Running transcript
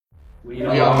We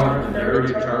are the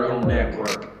Nerdy Turtle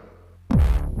Network.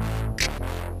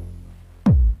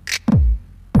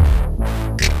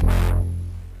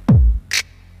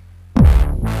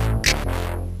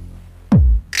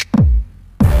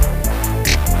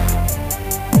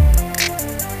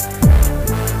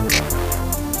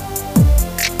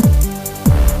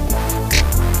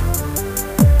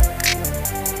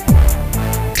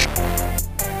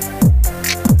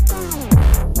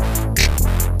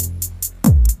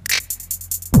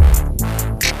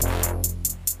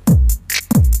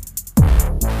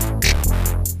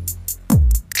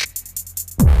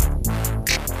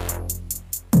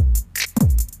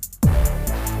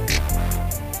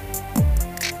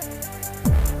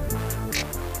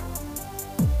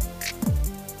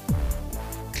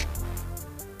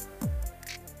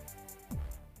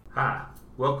 Hi,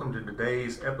 welcome to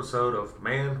today's episode of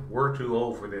Man, We're Too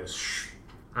Old for This. Shh.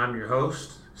 I'm your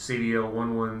host,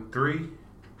 CDL113,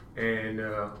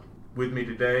 and with me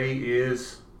today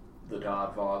is The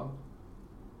Godfather.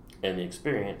 And the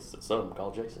experience that some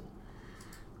call Jason.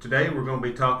 Today we're going to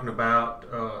be talking about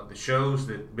the shows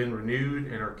that have been renewed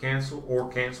and are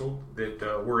canceled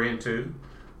that we're into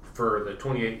for the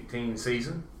 2018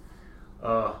 season.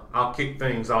 I'll kick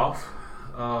things off.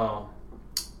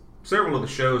 Several of the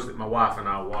shows that my wife and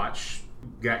I watched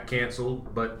got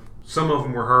canceled, but some of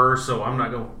them were hers, so I'm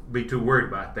not going to be too worried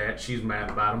about that. She's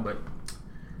mad about them, but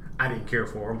I didn't care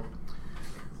for them.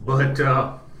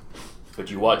 But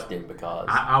you watched them because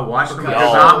I watched them Because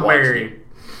because y'all I'm watched married.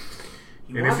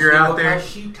 He And if watched you're it out there- because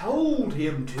she told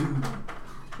him to.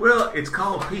 Well, it's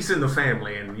called Peace in the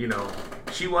Family, and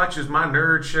she watches my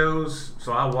nerd shows,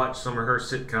 so I watch some of her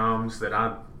sitcoms that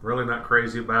I'm really not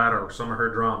crazy about, or some of her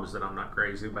dramas that I'm not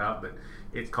crazy about, but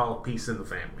it's called Peace in the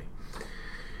Family.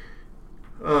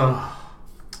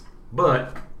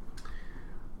 But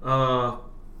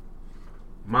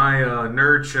my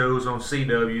nerd shows on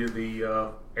CW,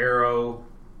 the Arrow,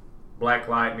 Black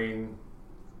Lightning,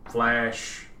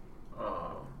 Flash,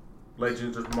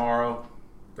 Legends of Tomorrow,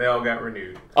 they all got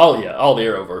renewed. oh yeah, all the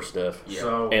Arrowverse stuff. Yeah.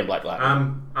 So And Black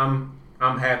Lightning.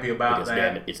 I'm happy about Because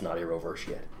damn that. it, it's not Arrowverse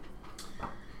yet.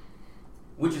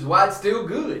 Which is why it's still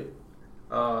good.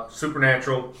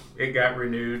 Supernatural, it got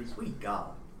renewed. Sweet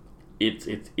God.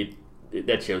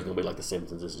 That show's gonna be like The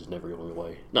Simpsons. This is never going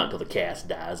away. Not until the cast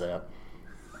dies out.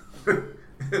 Then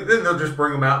they'll just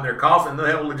bring them out in their coffin. They'll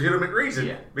have a legitimate reason.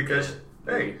 Yeah. Because,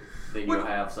 hey, Then what- you'll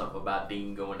have something about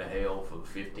Dean going to hell for the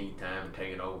 15th time and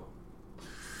taking over.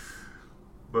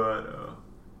 but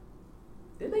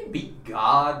Didn't they beat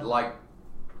God like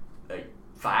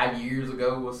 5 years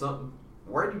ago or something?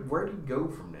 Where did he go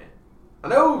from that? I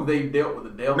know they dealt with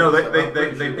the devil. no, and stuff. they I'm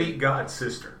pretty sure beat God's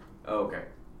sister. Oh, okay.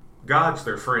 God's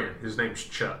their friend. His name's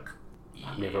Chuck.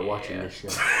 I'm never watching this show.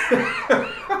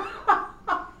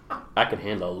 I can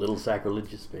handle a little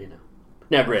sacrilegious, but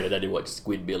Now, granted, I did watch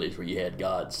Squidbillies where you had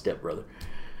God's stepbrother.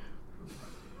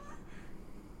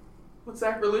 What's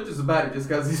sacrilegious about it just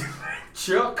because he's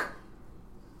Chuck?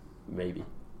 Maybe.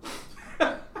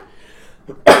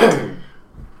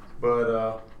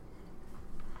 But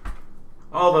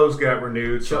all those got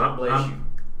renewed. So Chuck bless you.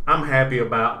 I'm happy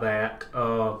about that.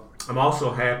 I'm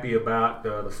also happy about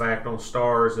the fact on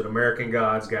Stars that American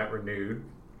Gods got renewed.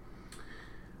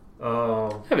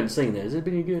 I haven't seen that. Has it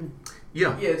been any good?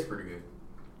 Yeah. Yeah, it's pretty good.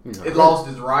 You know, It lost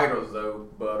its writers though,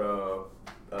 but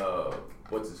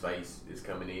what's his face is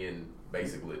coming in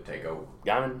basically to take over.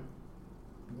 Gaiman?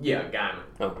 Yeah, Gaiman.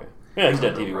 Okay. Yeah, he's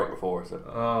done TV work before,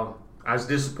 so. I was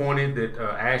disappointed that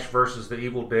Ash versus the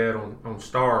Evil Dead on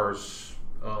Stars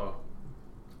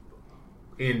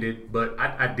ended, but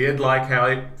I did like how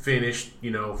it finished.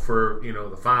 For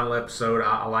the final episode,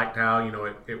 I liked how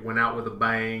it went out with a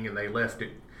bang, and they left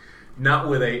it not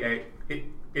with it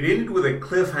ended with a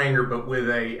cliffhanger, but with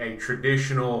a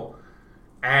traditional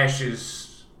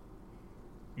Ash's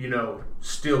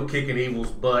still kicking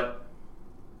evil's butt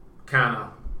kind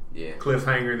of Yeah.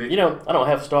 cliffhanger that I don't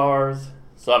have Stars,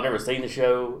 so I've never seen the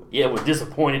show. Yeah, I was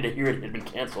disappointed to hear it had been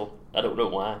canceled. I don't know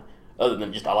why, other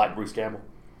than just I like Bruce Campbell.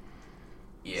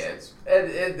 Yeah, it's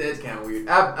kind of weird.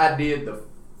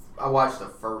 I watched the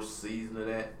first season of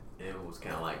that, and it was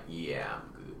kind of like, yeah,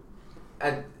 I'm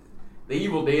good. The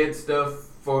Evil Dead stuff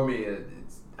for me,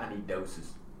 I need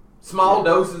doses, small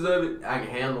doses of it. I can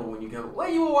handle when you come. Well,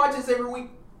 you want to watch this every week?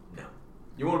 No.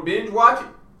 You want to binge watch it?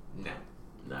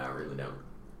 No, I really don't.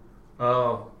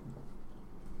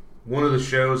 One of the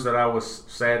shows that I was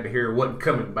sad to hear wasn't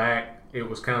coming back, it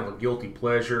was kind of a guilty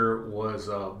pleasure, was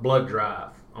Blood Drive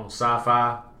on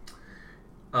Sci-Fi.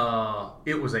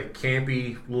 It was a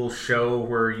campy little show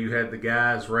where you had the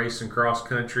guys racing cross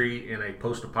country in a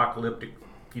post-apocalyptic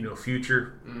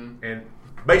future, and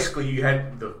basically you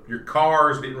had your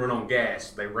cars didn't run on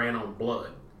gas; they ran on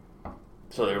blood.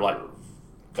 So they were like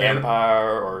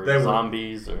vampire or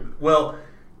zombies, or well,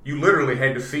 you literally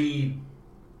had to feed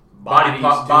body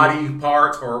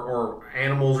parts or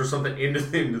animals or something into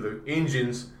the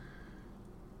engines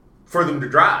for them to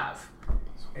drive.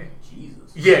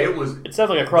 Jesus. Yeah, it was. It sounds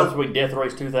like a cross between Death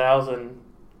Race 2000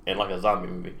 and like a zombie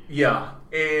movie. Yeah,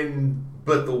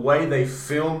 but the way they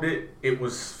filmed it, it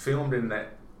was filmed in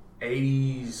that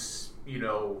 80s,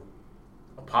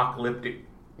 apocalyptic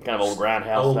kind of old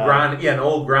grindhouse. An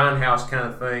old grindhouse kind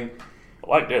of thing. I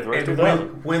like Death Race And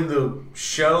 2000. when the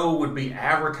show would be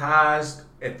advertised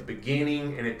at the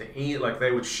beginning and at the end, like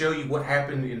they would show you what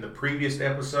happened in the previous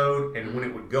episode, and when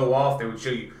it would go off, they would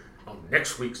show you on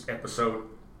next week's episode.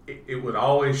 It would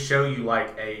always show you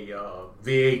like a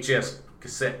VHS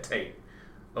cassette tape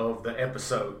of the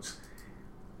episodes.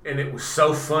 And it was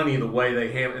so funny the way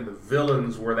they handled, and the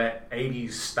villains were that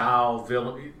 80s style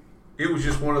villain. It was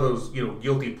just one of those,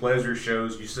 guilty pleasure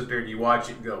shows. You sit there and you watch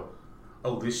it and go,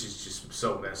 oh, this is just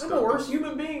so messed up. I'm the worst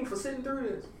human being for sitting through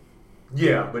this.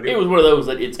 Yeah, but it was one of those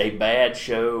that it's a bad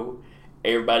show.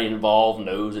 Everybody involved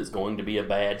knows it's going to be a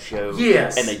bad show.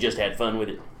 Yes. And they just had fun with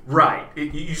it. Right.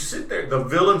 You sit there, the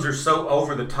villains are so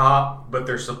over the top, but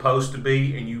they're supposed to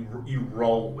be, and you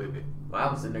roll with it. Well,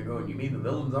 I was sitting there going, you mean the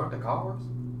villains aren't the cars?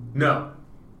 No.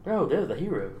 No, they're the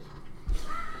heroes.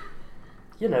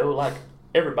 Like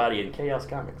everybody in Chaos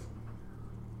Comics.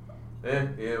 Yeah.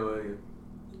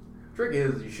 Trick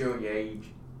is you show your age.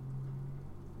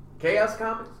 Chaos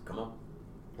Comics? Come on.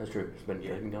 That's true. It's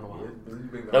been gone a while.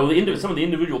 Yeah, No, some of the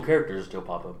individual characters still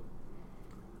pop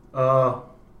up.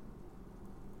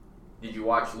 Did you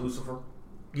watch Lucifer?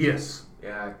 Yes.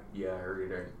 Yeah, I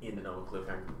heard it ended on a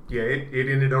cliffhanger. Yeah, it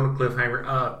ended on a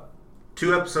cliffhanger.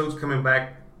 2 episodes coming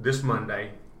back this Monday.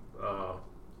 I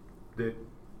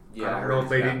don't know if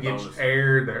they didn't get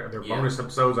aired. They're bonus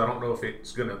episodes. I don't know if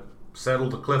it's going to settle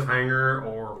the cliffhanger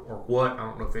or what. I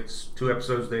don't know if it's 2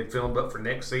 episodes they filmed up for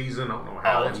next season. I don't know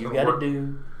how that's going to work. All you got to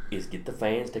do is get the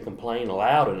fans to complain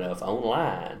loud enough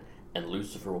online, and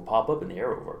Lucifer will pop up in the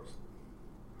Arrowverse.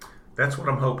 That's what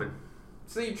I'm hoping.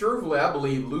 See, truthfully, I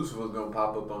believe Lucifer's going to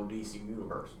pop up on DC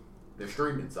Universe, their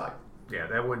streaming site. Yeah,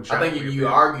 that wouldn't I think if you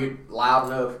argued loud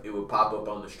enough, it would pop up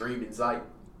on the streaming site.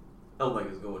 I don't think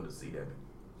it's going to CW.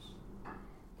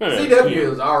 No,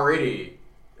 CW is already,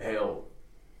 40%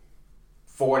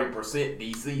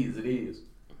 DC as it is.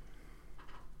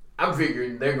 I'm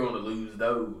figuring they're going to lose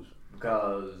those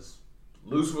because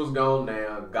Lucifer's gone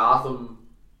now. Gotham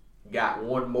got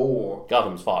one more.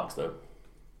 Gotham's Fox, though.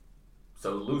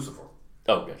 So Lucifer.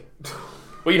 Oh, gotcha.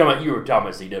 Well, you were talking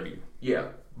about CW. Yeah,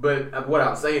 but what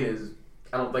I'm saying is,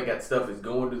 I don't think that stuff is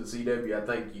going to the CW. I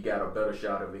think you got a better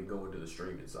shot of it going to the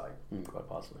streaming site. Quite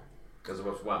possibly. Because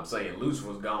that's what I'm saying.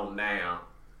 Lucifer's gone now.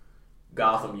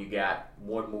 Gotham, you got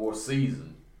one more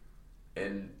season.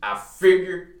 And I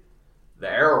figure the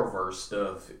Arrowverse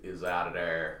stuff is out of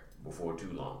there before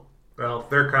too long. Well,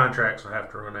 their contracts will have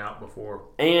to run out before.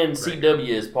 And CW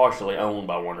is partially owned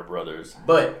by Warner Brothers.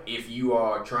 But if you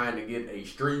are trying to get a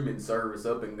streaming service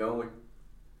up and going,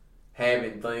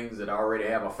 having things that already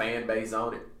have a fan base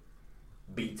on it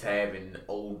beats having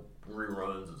old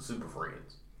reruns of Super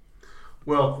Friends.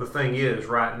 Well, the thing is,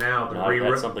 right now,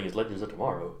 that's something as Legends of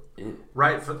Tomorrow. Ew.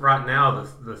 Right now,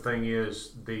 the thing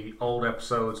is, the old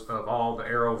episodes of all the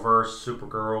Arrowverse,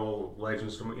 Supergirl,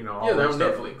 Legends, all they're on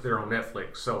stuff, Netflix. They're on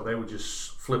Netflix, so they would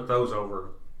just flip those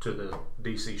over to the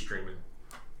DC streaming.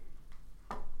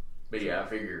 But yeah, I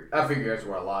figure that's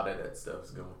where a lot of that stuff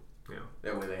is going. Yeah.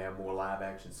 That way they have more live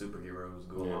action superheroes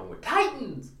go along with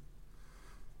Titans.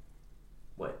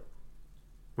 What?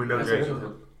 Windows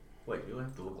Jason. Wait, you don't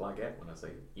have to look like that when I say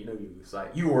it. You're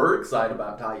excited. You were excited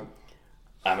about Titans.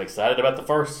 I'm excited about the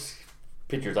first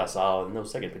pictures I saw and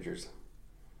those second pictures.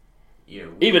 Yeah,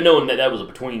 even knowing that was a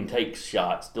between takes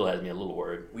shot still has me a little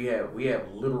worried. We have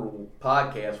literal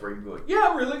podcasts where you go, yeah,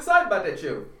 I'm really excited about that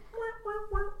show.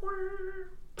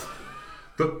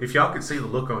 Look, if y'all could see the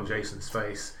look on Jason's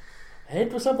face.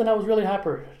 It was something I was really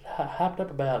hyped up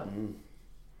about. And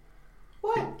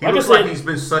what? He looks like he's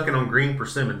been sucking on green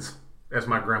persimmons, as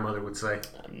my grandmother would say.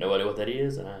 I have no idea what that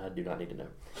is, and I do not need to know.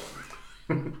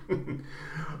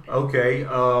 Okay,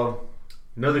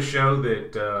 another show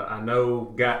that I know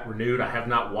got renewed. I have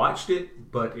not watched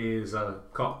it, but is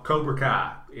called Cobra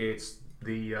Kai. It's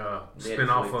the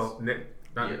spinoff of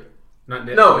not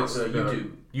Netflix. No, it's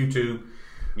YouTube. YouTube.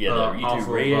 Yeah, the YouTube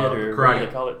Red or Karate, what do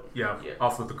they call it? Yeah,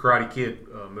 off of the Karate Kid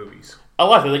movies. I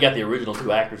like that they got the original 2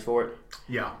 actors for it.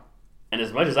 Yeah. And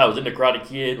as much as I was into Karate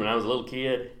Kid when I was a little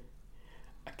kid,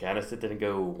 I kind of sit there and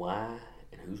go, why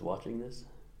and who's watching this?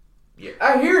 Yeah,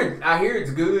 I hear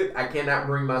it's good. I cannot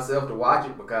bring myself to watch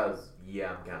it because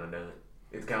I'm kind of done.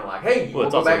 It's kind of like, hey, you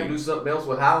want to go back and do something else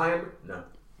with Highlander? No.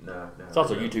 It's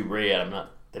also YouTube Red.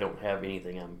 They don't have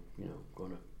anything I'm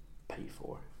going to pay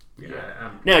for.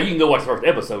 Yeah. Now you can go watch the first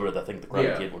episode of I think the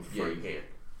Karate Kid one for free. Yeah, you can.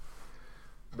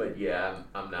 But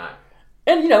I'm not.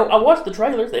 And I watched the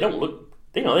trailers. They don't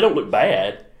look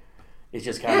bad. It's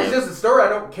just kind of. It's just a story I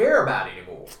don't care about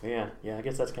anymore. Yeah. I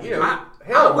guess that's kind of.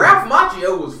 Hell, Ralph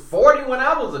Macchio was 40 when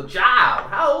I was a child.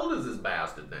 How old is this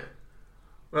bastard now?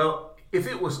 Well, if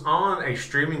it was on a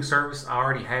streaming service I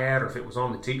already had, or if it was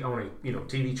on the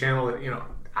TV channel that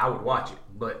I would watch it.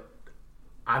 But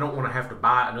I don't want to have to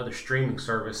buy another streaming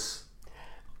service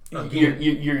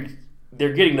again.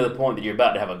 They're getting to the point that you're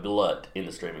about to have a glut in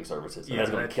the streaming services, and that's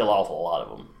going to kill off a lot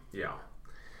of them. Yeah.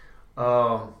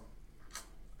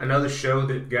 Another show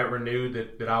that got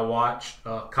renewed that I watched,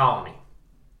 Colony.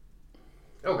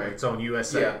 Okay. It's on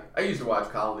USA. Yeah, I used to watch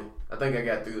Colony. I think I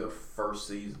got through the first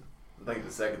season. I think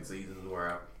the second season is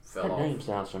where I fell off. That name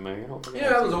sounds familiar.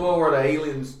 That was the one where the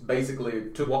aliens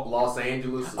basically took Los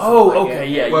Angeles. Oh, okay,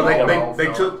 yeah. Well,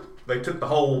 they took the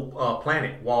whole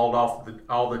planet, walled off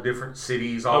all the different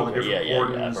cities, all the different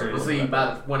wardens. See,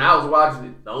 when I was watching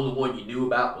it, the only one you knew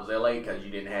about was LA because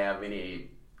you didn't have any.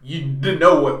 You didn't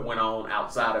know what went on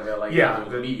outside of LA. Yeah, it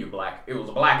was it was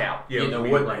a blackout. Yeah, you know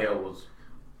what the hell was.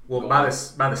 Well, by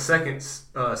the second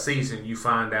season, you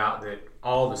find out that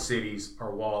all the cities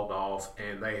are walled off,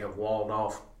 and they have walled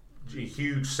off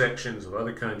huge sections of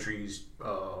other countries,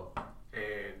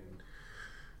 and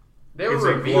they ever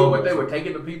reveal what they were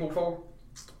taking the people for?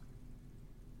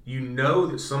 You know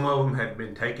that some of them had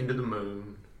been taken to the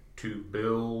moon to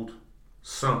build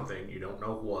something. You don't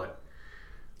know what.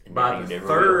 And by the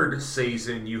third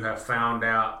season, you have found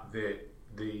out that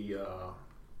the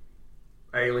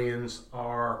aliens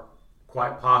are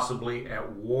quite possibly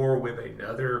at war with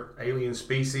another alien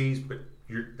species, but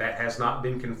that has not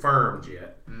been confirmed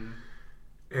yet. Mm-hmm.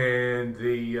 And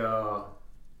the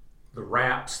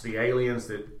raps, the aliens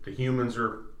that the humans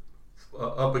are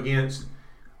up against,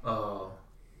 the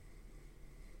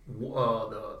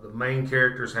main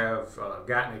characters have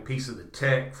gotten a piece of the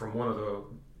tech from one of the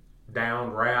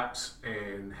downed raps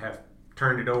and have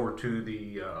turned it over to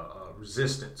the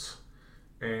resistance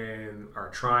and are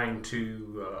trying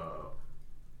to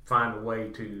find a way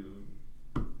to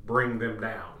bring them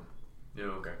down. Yeah,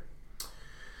 okay.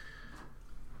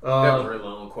 That was really the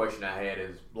only question I had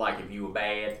is, like, if you were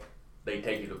bad, they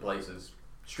take you to places,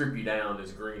 strip you down,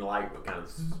 this green light would kind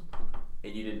of,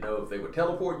 and you didn't know if they were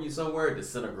teleporting you somewhere or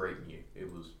disintegrating you.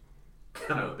 It was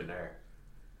kind of up in there.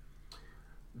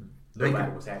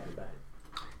 Nobody was happy about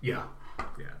it. Yeah.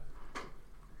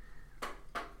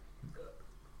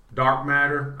 Dark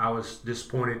Matter, I was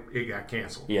disappointed it got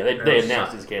canceled. Yeah, they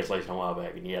announced its cancellation a while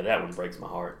back, and that one breaks my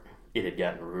heart. It had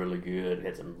gotten really good. It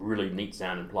had some really neat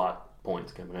sounding plot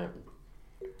points coming up.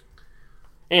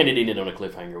 And it ended on a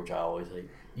cliffhanger, which I always hate.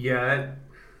 Yeah,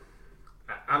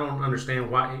 I don't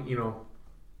understand why,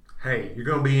 hey, you're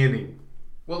going to be ending.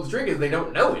 Well, the trick is they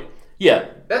don't know it. Yeah.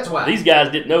 That's why. These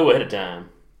guys didn't know ahead of time.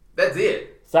 That's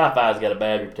it. Sci-fi's got a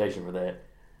bad reputation for that.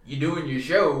 You doing your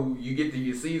show, you get to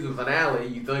your season finale,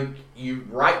 you think you're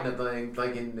writing a thing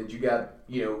thinking that you got,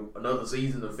 another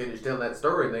season to finish telling that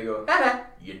story, and they go,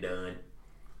 you're done.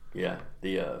 Yeah.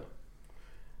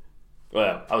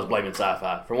 Well, I was blaming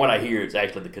Sci-Fi. From what I hear, it's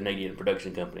actually the Canadian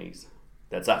production companies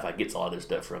that Sci-Fi gets a lot of their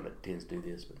stuff from. It tends to do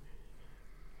this.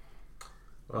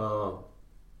 But.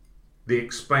 The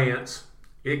Expanse,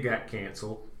 it got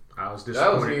canceled. I was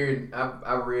disappointed.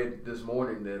 I read this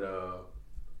morning that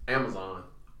Amazon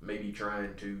may be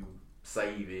trying to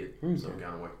save it some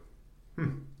kind of way.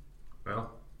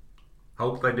 Well,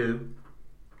 hope they do.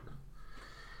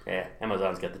 Yeah,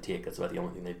 Amazon's got the tick. That's about the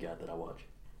only thing they've got that I watch.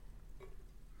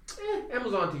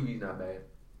 Amazon TV's not bad.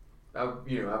 I've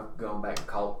gone back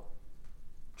and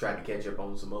tried to catch up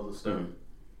on some other stuff. Mm-hmm.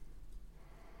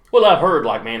 Well, I've heard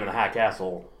like Man in the High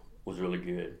Castle was really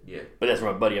good. Yeah. But that's from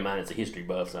a buddy of mine that's a history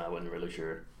buff, so I wasn't really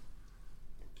sure.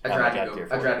 I tried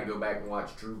to go back and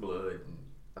watch True Blood, and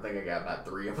I think I got about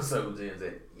 3 episodes in and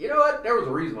said, you know what? There was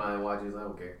a reason why I didn't watch this. I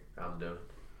don't care. I'm done.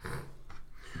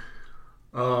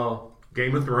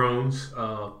 Game of Thrones,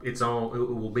 it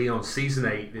will be on season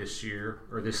 8 this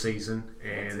season,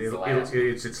 and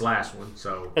it's its last one.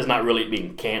 So it's not really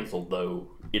being canceled though.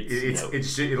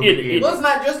 It's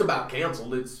not just about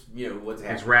canceled. It's what's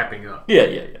happening. It's wrapping up.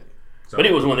 Yeah. So, but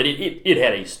it was one that it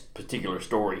had a particular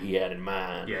story he had in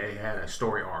mind. Yeah, it had a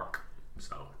story arc.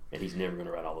 So, and he's never going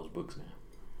to write all those books now.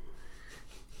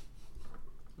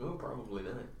 Well, probably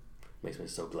not. Makes me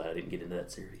so glad I didn't get into that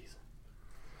series.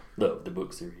 The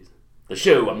book series. The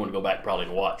show I'm going to go back probably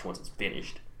and watch once it's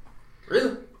finished.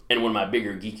 Really? And one of my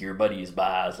bigger, geekier buddies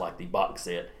buys like the box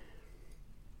set.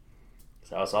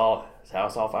 That's how I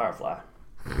saw Firefly.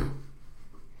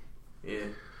 Yeah.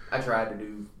 I tried to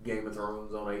do Game of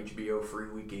Thrones on HBO free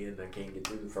weekend. I can't get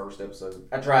through the first episode.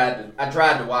 I tried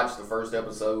to watch the first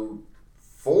episode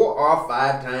 4 or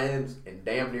 5 times, and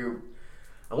damn near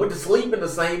I went to sleep in the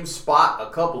same spot a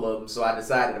couple of them. So I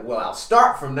decided, well, I'll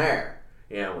start from there.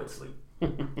 Yeah, I went to sleep.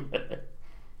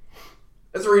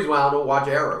 That's the reason why I don't watch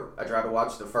Arrow. I tried to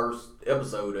watch the first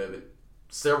episode of it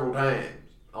several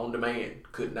times on demand.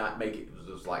 Could not make it. It was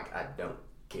just like, I don't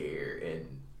care.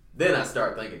 And then I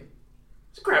started thinking,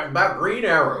 it's crap about Green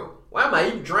Arrow. Why am I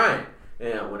even trying?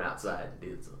 And I went outside and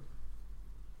did something.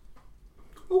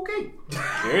 Okay.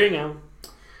 There you go.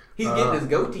 He's getting his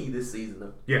goatee this season,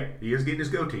 though. Yeah, he is getting his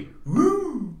goatee.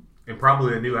 Woo! And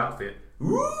probably a new outfit.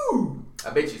 Woo! I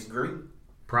bet she's green.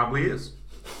 Probably is.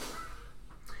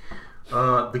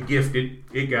 The Gifted,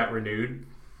 it got renewed.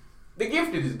 The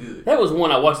Gifted is good. That was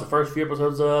one I watched the first few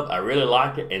episodes of. I really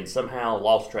liked it and somehow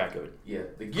lost track of it. Yeah,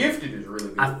 The Gifted is really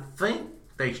good. I think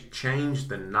they changed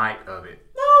the night of it.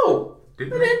 No!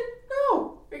 Didn't They they? didn't.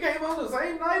 No! It came on the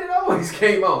same night it always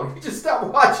came on. You just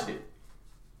stopped watching it.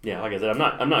 Yeah, like I said,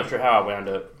 I'm not sure how I wound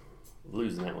up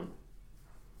losing that one.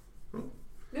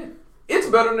 Yeah. It's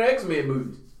better than the X-Men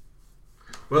movies.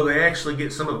 Well, they actually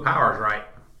get some of the powers right.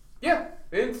 Yeah.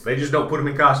 It's They just don't put them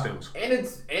in costumes. and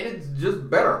it's just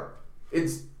better.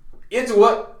 It's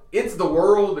the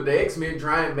world that the X-Men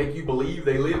try and make you believe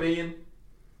they live in.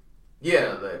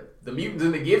 Yeah, the mutants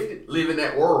and the Gifted live in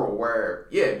that world where,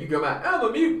 yeah, you come out, I'm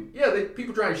a mutant. Yeah,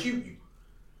 people try and shoot you.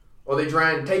 Or they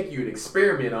try and take you and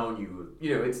experiment on you.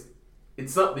 You know,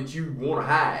 it's something that you want to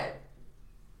hide.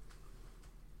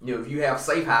 You know, if you have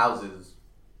safe houses,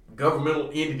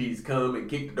 governmental entities come and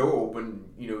kick the door open,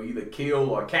 you know, either kill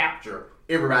or capture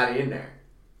everybody in there.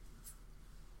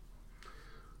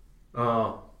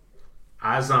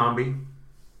 iZombie,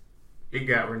 it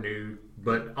got renewed,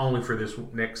 but only for this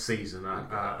next season.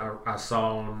 I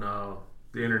saw on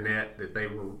the internet that they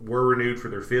were renewed for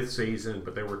their 5th season,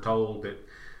 but they were told that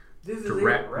to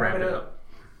wrap it up.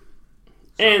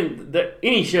 And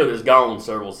any show that's gone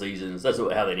several seasons, that's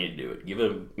how they need to do it. Give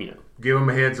them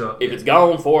a heads up. If it's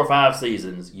gone 4 or 5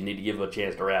 seasons, you need to give them a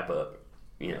chance to wrap up.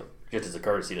 You know, just as a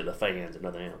courtesy to the fans and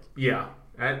nothing else. Yeah,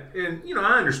 and you know,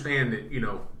 I understand that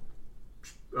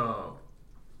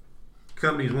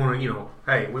companies want to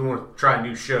hey, we want to try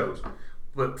new shows,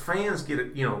 but fans get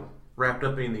it wrapped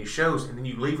up in these shows, and then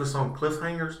you leave us on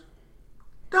cliffhangers.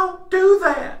 Don't do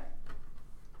that.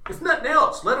 If nothing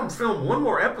else, let them film one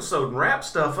more episode and wrap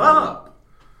stuff up.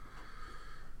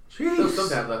 Jeez. So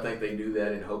sometimes I think they do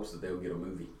that in hopes that they'll get a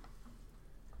movie.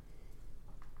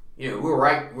 You know, we'll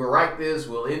write this,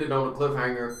 we'll end it on a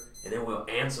cliffhanger, and then we'll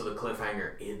answer the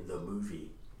cliffhanger in the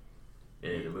movie.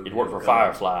 And the movie It worked for will come.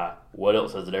 Firefly. What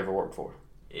else has it ever worked for?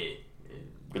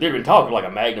 But They've been talking like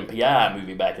a Magnum PI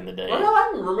movie back in the day. well, I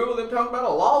can remember them talking about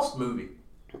a Lost movie.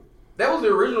 That was the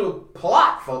original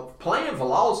plan for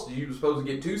Lost. You were supposed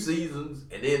to get 2 seasons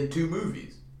and then 2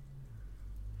 movies.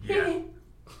 Yeah.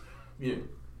 Yeah.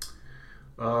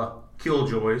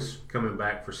 Killjoys coming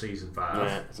back for season 5. Yeah,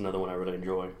 that's another one I really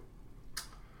enjoy.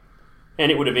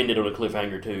 And it would have ended on a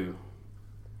cliffhanger too.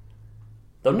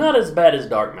 Though not as bad as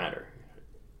Dark Matter.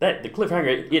 The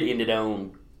cliffhanger it ended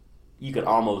on, you could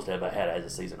almost have had it as a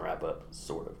season wrap up,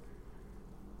 sort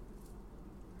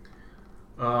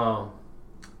of.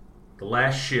 The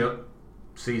Last Ship,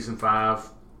 season 5,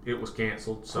 it was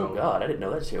canceled. So oh God, I didn't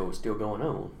know that show was still going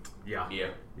on. Yeah.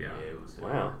 It was,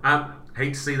 Wow. I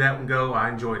hate to see that one go. I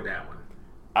enjoyed that one.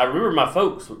 I remember my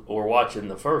folks were watching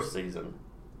the first season.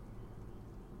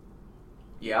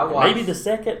 Yeah, I watched. Maybe the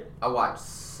second. I watched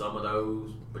some of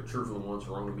those, but truthfully, once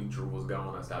Rona Mitra was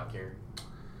gone, I stopped caring.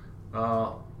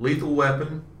 Lethal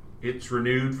Weapon, it's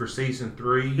renewed for season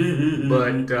 3,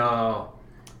 but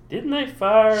Didn't they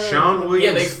fire Sean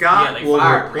William Scott they will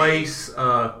fired replace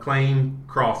Clayne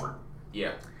Crawford.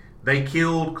 Yeah. They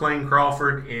killed Clayne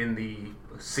Crawford in the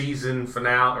season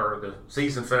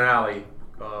finale,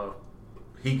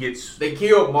 he gets. They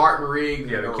killed Martin Riggs.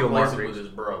 Yeah, and they killed replaced Martin him Riggs. with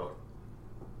his brother.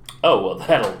 Oh well,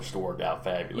 that'll just work out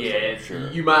fabulous. Yeah, I'm sure.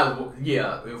 you might as well.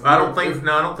 Yeah. I don't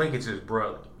think it's his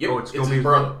brother. Yep, Oh, it's gonna be his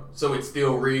brother. So it's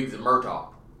still Riggs and Murtaugh.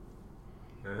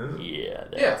 Yeah,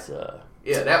 that's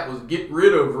Yeah, that was get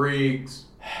rid of Riggs,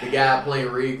 the guy playing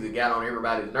Riggs that got on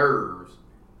everybody's nerves.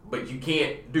 But you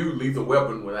can't do Lethal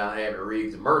Weapon without having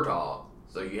Riggs and Murtaugh.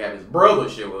 So you have his brother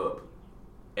show up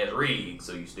as Riggs,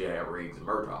 so you still have Riggs and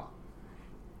Murtaugh.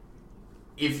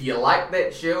 if you like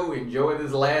that show, enjoy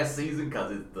this last season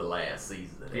because it's the last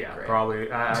season of that Yeah, crap.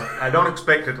 probably. I don't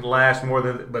expect it to last more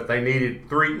than, but they needed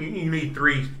 3. You need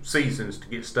 3 seasons to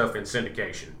get stuff in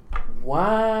syndication.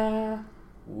 Why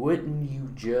wouldn't you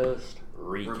just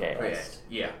recast?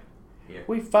 Yeah.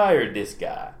 We fired this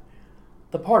guy.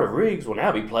 The part of Riggs will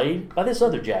now be played by this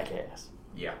other jackass.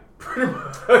 Yeah.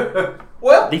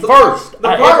 Well, The first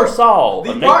I ever saw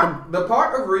the of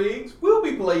part of Riggs will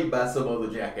be played by some other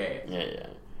jackass. Yeah.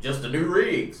 Just a new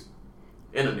Riggs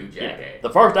and a new Yeah. jackass. The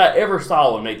first I ever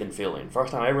saw of Nathan Fillion,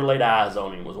 first time I ever laid eyes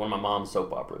on him, was one of my mom's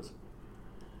soap operas.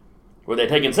 Where they'd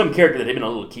taken some character that had been a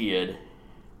little kid,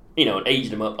 and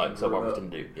aged him up like soap operas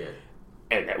tend to do. Yeah.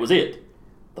 And that was it.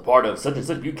 The part of such and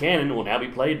such Buchanan will now be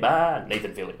played by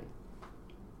Nathan Fillion.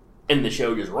 And the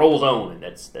show just rolls on, and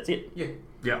that's it. Yeah.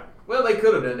 Yeah. Well, they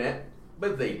could have done that,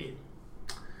 but they did.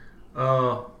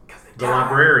 The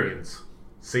Librarians,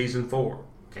 season 4,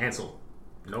 canceled.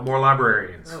 No more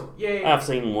Librarians. Oh, yay. I've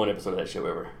seen one episode of that show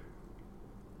ever,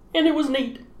 and it was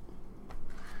neat.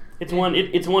 It's one.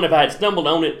 It's one. If I had stumbled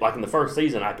on it like in the first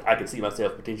season, I could see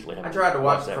myself potentially having. I tried to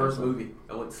watch the that first one. movie.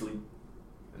 I went to sleep.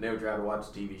 I never tried to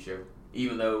watch the TV show.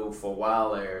 Even though for a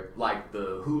while there, like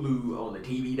the Hulu on the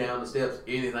TV down the steps,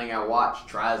 anything I watch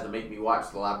tries to make me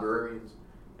watch The Librarians,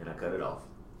 and I cut it off.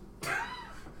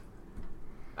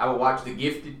 I would watch The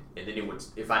Gifted, and then it would,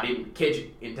 if I didn't catch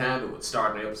it in time, it would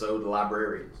start an episode of The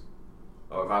Librarians.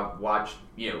 Or if I watched,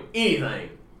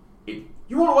 anything. If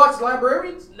you want to watch The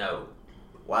Librarians? No.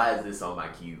 Why is this on my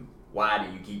queue? Why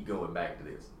do you keep going back to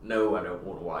this? No, I don't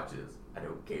want to watch this. I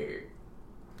don't care.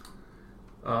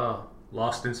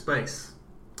 Lost in Space.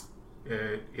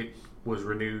 It was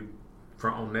renewed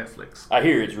on Netflix. I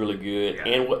hear it's really good, Yeah.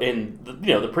 and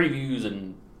the previews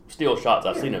and still shots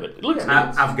I've seen of it. It looks Yeah.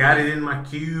 neat. I've got it in my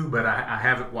queue, but I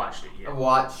haven't watched it yet. I've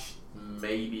watched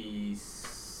maybe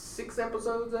 6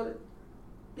 episodes of it.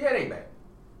 Yeah, it ain't bad.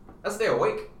 I stay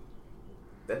awake.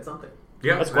 That's something.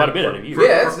 Yeah, That's quite a bit out of you.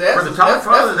 Yeah, for the top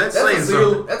father, that's saying a seal.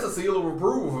 something. That's a seal of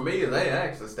approval for me. They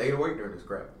actually stayed awake during this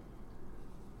crap.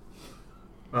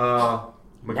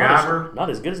 MacGyver. Not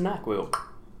as good as NyQuil.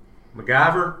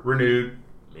 MacGyver renewed.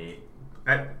 Me.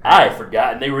 I had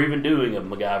forgotten they were even doing a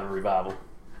MacGyver revival.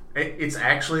 It's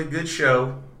actually a good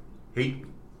show.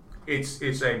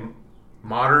 It's a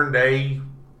modern day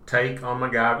take on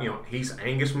MacGyver. He's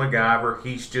Angus MacGyver.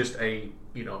 He's just a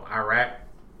Iraq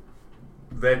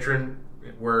veteran,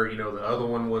 where the other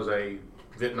one was a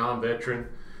Vietnam veteran.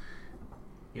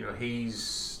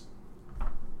 It's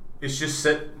just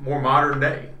set more modern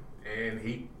day, and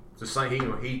he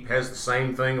has the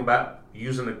same thing about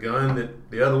using a gun that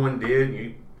the other one did.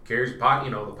 He carries the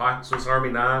pocket Swiss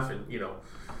Army knife, and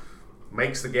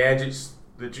makes the gadgets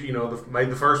that made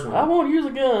the first one. I won't use a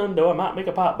gun, though I might make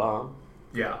a pipe bomb.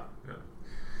 Yeah.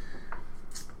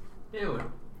 Yeah.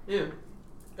 Yeah.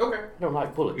 Okay. I don't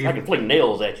like bullets. Yeah. I can fling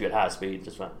nails at you at high speed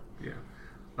just fine. Yeah.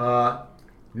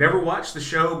 Never watched the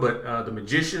show, but The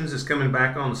Magicians is coming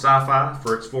back on Sci-Fi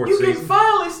for its 4th You season. can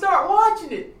finally start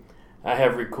watching it. I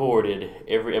have recorded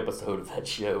every episode of that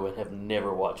show and have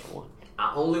never watched one.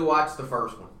 I only watched the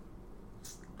first one.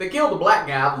 They killed the black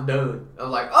guy. I was done. I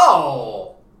was like,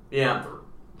 oh, yeah, I'm through.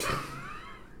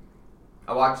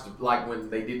 I watched when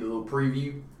they did the little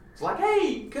preview. It's like,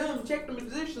 hey, come check the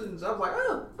Magicians. I was like,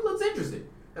 oh, that looks interesting.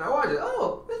 And I watched it.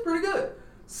 Oh, that's pretty good.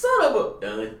 Son of a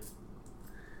done.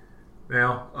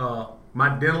 Now, my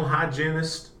dental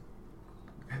hygienist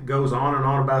goes on and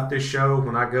on about this show.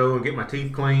 When I go and get my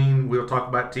teeth cleaned, we'll talk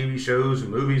about TV shows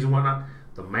and movies and whatnot.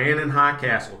 The Man in High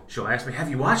Castle. She'll ask me, have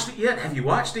you watched it yet? Have you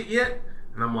watched it yet?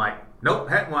 And I'm like, nope,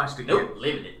 haven't watched it Nope,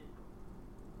 living it.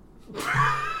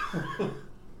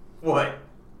 What?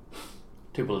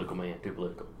 Too political, man. Too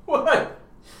political. What?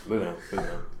 Moving on.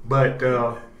 yet. But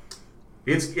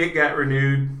it got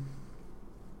renewed.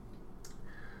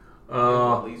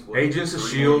 At least what, Agents of 3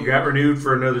 S.H.I.E.L.D. more got years? renewed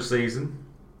for another season.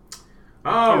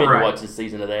 I All meant to right. watch this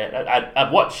season of that.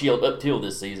 I've watched S.H.I.E.L.D. up till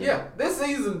this season. Yeah, this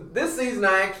season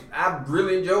I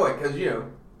really enjoy it because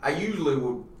I usually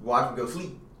would watch and go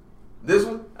sleep. This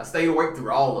one I stayed awake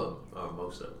through all of them, or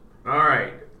most of them. All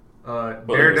right.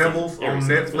 every Daredevil season- on every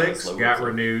season's been Netflix slow, got so.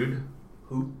 renewed.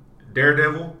 Who?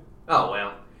 Daredevil. Oh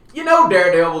well,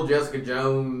 Daredevil, Jessica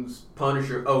Jones,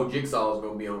 Punisher. Oh, Jigsaw is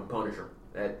gonna be on Punisher.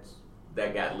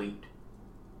 That got leaked,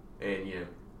 and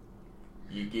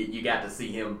you got to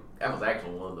see him. That was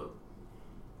actually one of the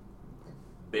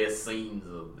best scenes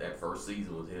of that first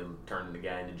season was him turning the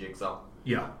guy into Jigsaw.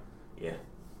 Yeah. Yeah,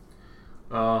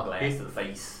 glass to the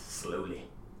face slowly.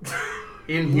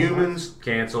 Inhumans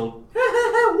canceled.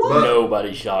 What? But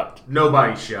Nobody's shocked.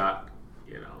 nobody's shocked.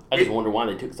 I just wonder why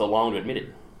they took so long to admit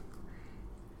it.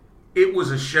 it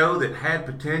was a show that had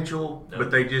potential, No.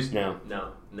 but they just No.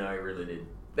 No, it really didn't.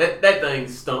 That thing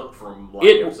stunk from like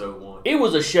It- episode 1. It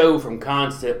was a show from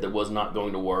concept that was not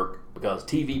going to work because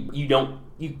TV. You don't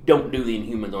do the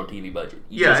Inhumans on TV budget.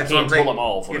 You just that's what I'm can't pull saying. them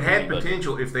all for It a had TV budget.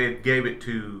 potential if they had gave it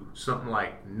to something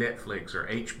like Netflix or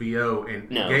HBO and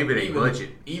No. gave it a budget.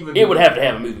 Even It would have to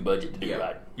have a movie budget to do Yeah.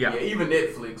 right. Yeah. even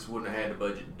Netflix wouldn't have had the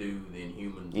budget to do the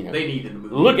Inhumans. You know, they needed a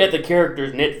movie. Look at the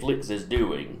characters Netflix is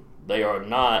doing. They are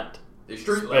not the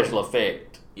street special level.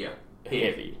 effect Yeah,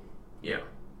 heavy. yeah.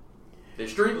 The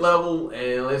street level,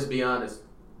 and let's be honest,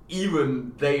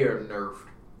 even they are nerfed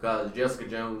because Jessica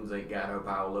Jones ain't got her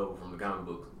power level from the comic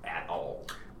books at all.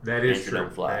 That is And she true.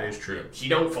 don't fly. That is true. She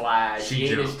don't fly. She She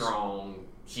ain't as jumps. strong.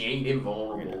 She ain't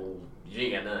invulnerable. She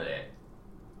ain't got none of that.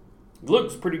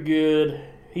 Looks pretty good.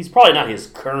 He's probably not his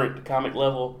current comic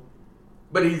level,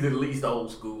 But he's at least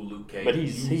old school Luke Cage. but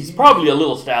he's probably a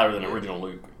little stouter than original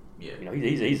Luke. Yeah. You know,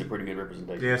 he's a pretty good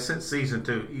representation. Yeah, since season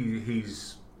 2,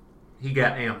 he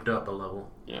got amped up a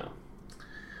level. Yeah.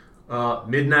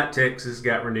 Midnight Texas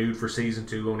got renewed for season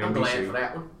 2 on I'm NBC. glad for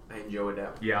that one. I enjoyed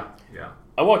that one. Yeah.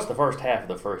 I watched the first half of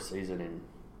the first season, and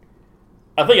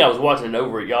I think I was watching it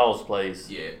over at y'all's place.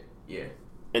 Yeah.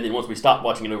 And then once we stopped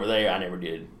watching it over there, I never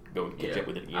did go and catch up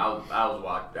with it again. I was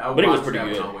watching. But it was watched pretty that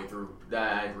one good. all the way through.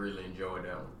 I really enjoyed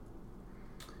that one.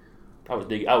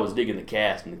 I was digging the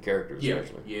cast and the characters, Yeah,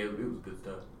 especially. yeah, it was good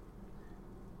stuff.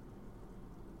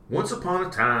 Once Upon a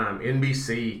Time,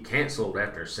 NBC canceled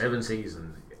after 7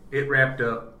 seasons. It wrapped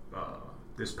up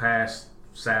this past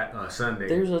Sunday.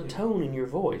 There's a tone in your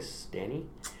voice, Danny.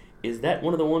 Is that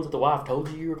one of the ones that the wife told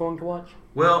you were going to watch?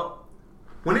 Well,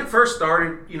 when it first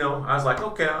started, I was like,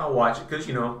 okay, I'll watch it because,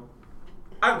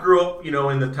 I grew up,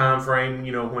 in the time frame,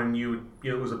 when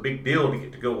it was a big deal to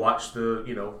get to go watch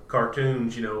the,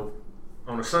 cartoons,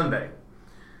 on a Sunday.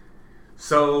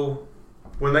 So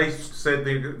when they said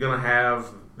they're going to have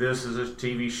this as a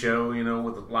TV show,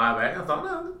 with a live act, I thought,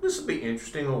 no, this would be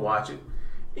interesting. We'll watch it.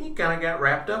 And you kind of got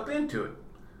wrapped up into it.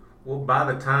 Well,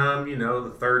 by the time,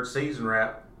 the third season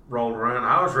rolled around,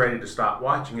 I was ready to stop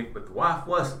watching it, but the wife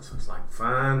wasn't. So it's like,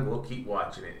 fine, we'll keep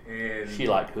watching it. And She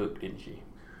liked Hook, didn't she?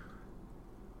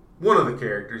 one of the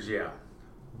characters, yeah.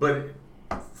 But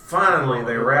finally,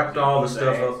 they wrapped all the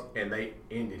stuff up and they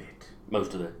ended it.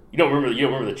 Most of the you don't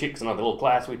remember the chicks in the little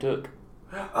class we took?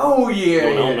 Oh yeah,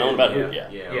 You know about yeah, Hook?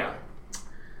 Yeah.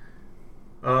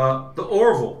 Yeah. The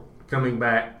Orville coming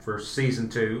back for season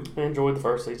 2. I enjoyed the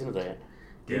first season of that.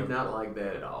 Did not like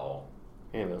that at all.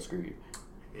 Yeah, well, screw you.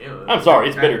 Yeah, I'm sorry,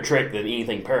 it's better Trek than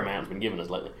anything Paramount's been giving us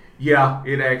lately. Yeah,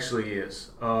 it actually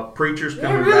is. Preacher's It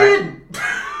coming really back. didn't.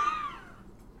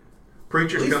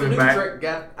 Preacher's At least coming the new back. Trek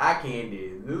got eye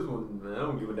candy. This one, I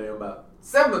don't give a damn about.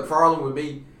 Seth MacFarlane with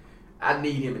me, I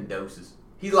need him in doses.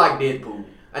 He's like Deadpool.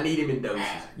 I need him in doses.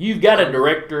 You've got a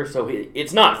director, so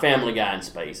it's not Family Guy in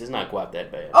space. It's not quite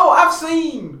that bad. Oh, I've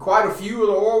seen quite a few of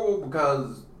the Orville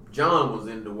because John was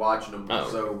into watching them. Oh.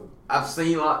 So I've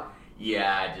seen a lot.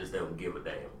 Yeah, I just don't give a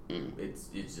damn. Mm. It's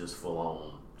just full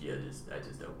on. Yeah, I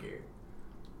just don't care.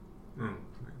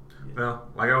 Well,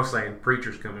 like I was saying,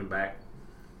 Preacher's coming back.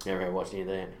 Never had watched any of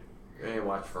that. I ain't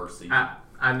watched the first season.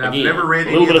 I've Again, never read a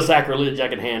any little bit of of sacrilege I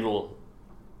can handle.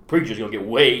 Preacher's gonna get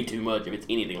way too much if it's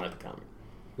anything like the comic.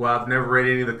 Well, I've never read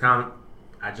any of the comic.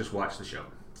 I just watched the show.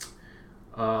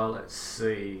 Let's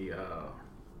see.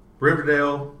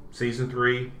 Riverdale, season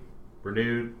 3,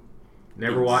 renewed.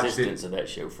 Never the watched existence it. of that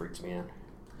show freaks me out.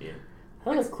 Yeah.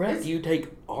 How the crap it's- do you take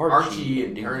Archie, Archie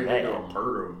and do turned that? into a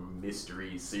murder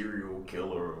mystery serial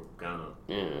killer kind of.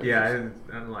 Yeah.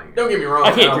 I'm like, Don't get me wrong. I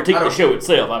can't don't- critique I the don't- show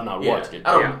itself. I've not Yeah, watched it.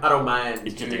 I don't mind.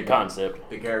 It's just seeing in concept.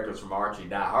 The characters from Archie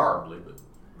die horribly,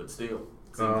 but still.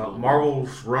 Seems a little-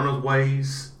 Marvel's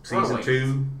Runaways, season Runaways.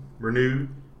 2, renewed.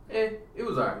 It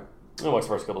was alright. I watched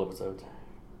the first couple episodes.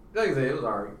 Like I said, it was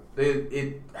alright.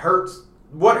 It hurts.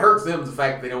 What hurts them is the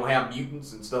fact that they don't have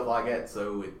mutants and stuff like that.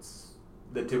 So it's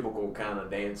the typical kind of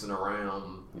dancing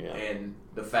around, Yeah. and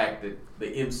the fact that the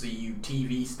MCU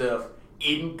TV stuff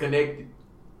isn't connected.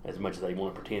 As much as they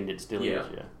want to pretend it still Yeah.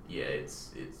 is. Yeah. Yeah,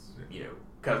 it's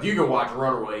because you can watch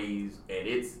Runaways and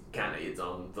it's kind of its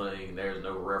own thing. There's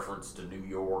no reference to New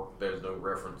York. There's no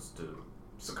reference to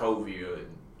Sokovia,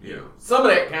 and some of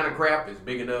that kind of crap is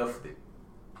big enough that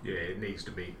Yeah, it needs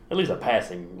to be. At least a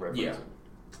passing reference. Yeah.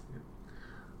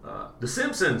 The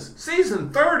Simpsons, season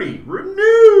 30,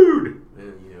 renewed.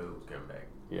 it's coming back.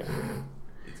 Yeah.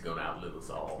 It's gonna outlive us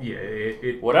all. Yeah,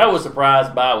 it What I was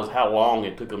surprised by was how long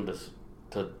it took them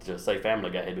to say Family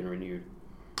Guy had been renewed.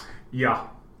 yeah,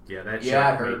 that Yeah,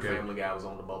 I shocked me heard too. Family Guy was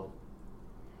on the bubble.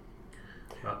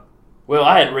 Well,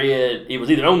 I had read it was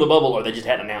either on the bubble or they just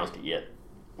hadn't announced it yet.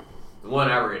 The one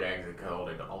I read actually called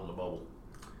it On the Bubble.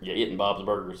 Yeah, It and Bob's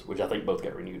Burgers, which I think both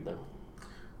got renewed though.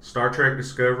 Star Trek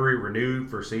Discovery renewed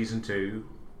for season 2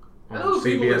 I on know the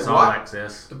people CBS that All watch-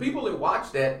 Access. The people that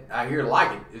watch that, I hear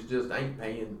like it. It's just ain't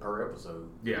paying per episode.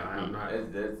 Yeah, I'm not.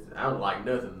 I don't like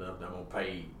nothing enough that I'm gonna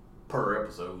pay per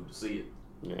episode to see it.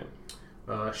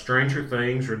 Yeah. Stranger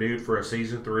Things renewed for a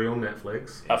season 3 on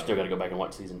Netflix. I've still got to go back and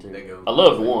watch season 2. That goes- I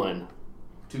loved 1.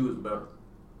 2 is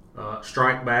better.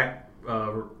 Strike Back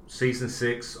season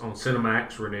 6 on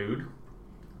Cinemax renewed.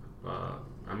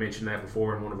 I mentioned that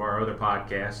before in one of our other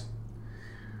podcasts.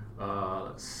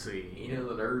 Let's see. You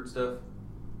know the nerd stuff.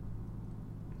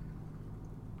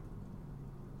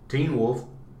 Teen Wolf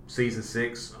season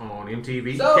 6 on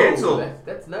MTV So canceled.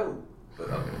 that's no. But,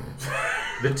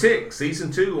 The Tick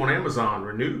season 2 on Amazon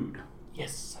renewed.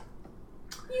 Yes.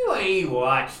 you ain't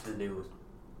watched the newest.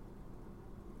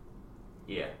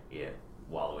 Yeah.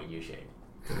 Wallow in your shame.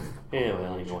 Yeah, well, I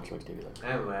don't even watch much TV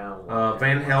though. Well,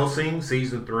 Van Helsing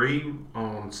season 3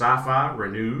 on Sci-Fi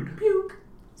renewed. puke.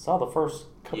 Saw the first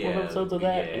couple of episodes of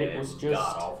that, and it was just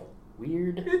god awful.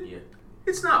 weird. Yeah.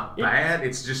 It's not bad.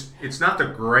 It's not the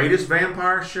greatest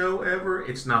vampire show ever.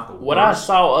 It's not the What I worst.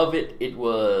 saw of it, it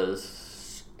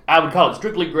was, I would call it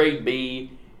strictly grade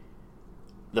B.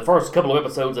 The first couple of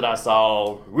episodes that I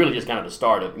saw, really just kind of the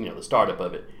startup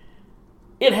of it.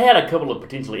 It had a couple of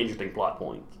potentially interesting plot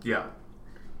points. Yeah.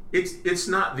 It's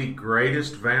not the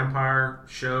greatest vampire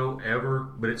show ever,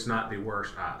 but it's not the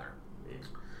worst either.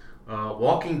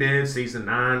 Walking Dead season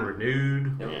 9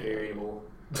 renewed. Don't care anymore.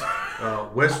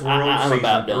 Westworld I'm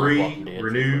about season done with Walking 3 Dead.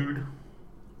 renewed.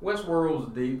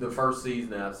 Westworld's the first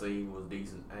season I've seen was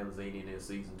decent. I haven't seen any of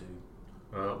season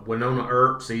 2. Winona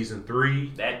Earp season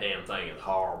 3. That damn thing is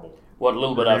horrible. What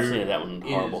little bit I've seen of that one,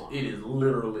 horrible. It is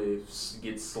literally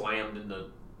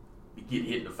get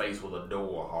hit in the face with a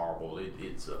door. Horrible.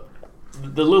 It's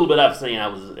The little bit I've seen,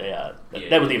 that was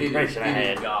the impression I It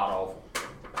had. is god awful.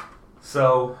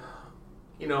 So,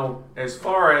 as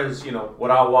far as,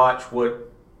 what I watch,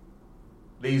 what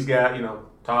these guys,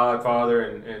 Todd, Father,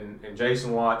 and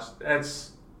Jason watched,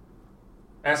 that's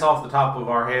off the top of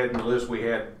our head and the list we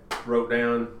had wrote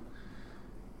down.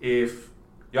 If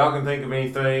y'all can think of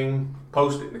anything,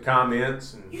 post it in the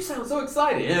comments. And, You sound so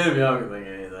excited. Yeah, y'all can think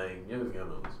of anything. Just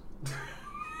come on.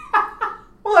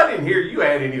 well, I didn't hear you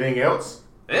add anything else.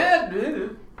 Yeah,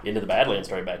 Into the Badlands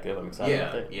started back up. I'm excited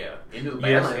about that. yeah. Into the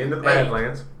Yes, Badlands. in the Hey,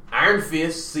 Badlands. Iron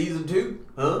Fist season 2.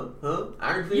 Huh?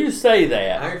 Iron Fist. You say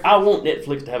that. Iron Fist. I want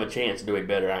Netflix to have a chance to do a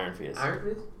better Iron Fist. Iron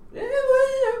Fist? Yeah,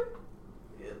 well,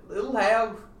 it'll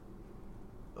have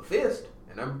a fist.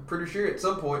 And I'm pretty sure at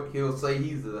some point he'll say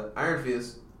he's the Iron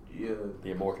Fist. Yeah.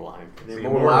 The Immortal Iron Fist. The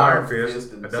Immortal Iron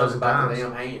Fist and a something dozen about the times.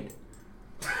 damn hand.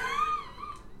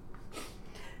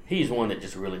 He's one that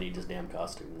just really needs his damn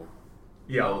costume, though.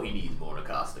 Yeah. Oh, he needs more than a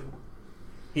costume.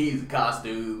 He needs a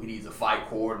costume. He needs a fight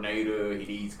coordinator. He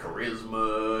needs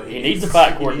charisma. He needs a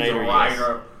fight he coordinator, needs a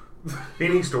writer. He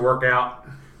needs to work out.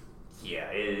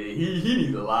 Yeah, he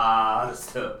needs a lot of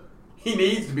stuff. He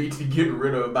needs to be getting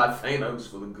rid of by Thanos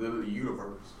for the good of the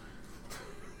universe.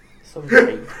 So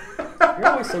negative. You're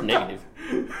always so negative.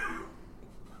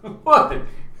 What?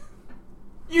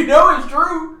 You know it's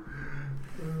true.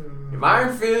 If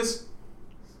Iron Fist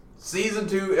season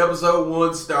 2 episode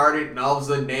 1 started and all of a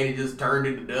sudden Danny just turned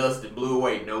into dust and blew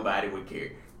away, nobody would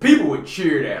care. People would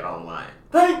cheer that online.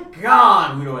 Thank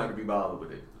God we don't have to be bothered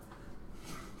with it.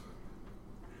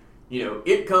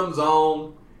 It comes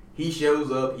on, he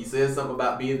shows up, he says something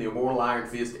about being the immortal Iron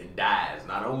Fist and dies.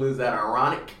 Not only is that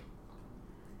ironic,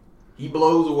 he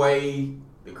blows away,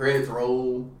 the credits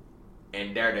roll,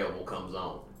 and Daredevil comes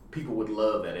on. People would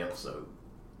love that episode.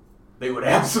 They would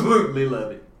absolutely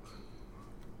love it.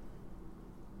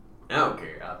 I don't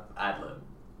care. I'd love it.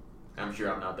 I'm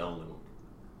sure I'm not the only one.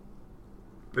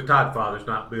 The Todd Father's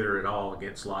not bitter at all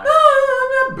against life. No,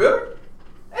 I'm not bitter.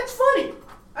 That's funny.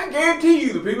 I guarantee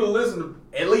you the people who listen,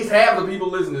 at least half the people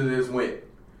listening to this went,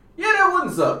 yeah, that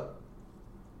wouldn't suck.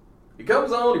 He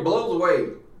comes on, he blows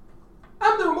away.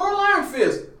 I'm the immortal Iron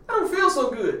Fist. I don't feel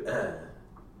so good.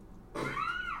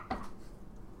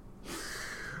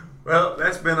 Well,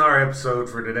 that's been our episode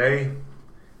for today.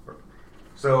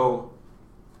 So,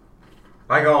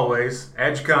 like always,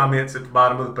 add your comments at the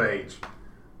bottom of the page.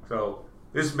 So,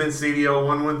 this has been CDO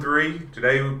 113.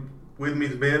 Today with me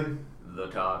has been The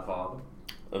Todd Father.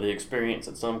 Of the experience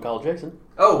that some call Jason.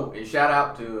 Oh, and shout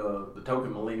out to the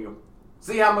token millennial.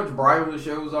 See how much brighter the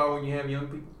shows are when you have young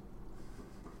people?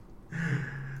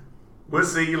 We'll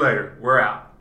see you later. We're out.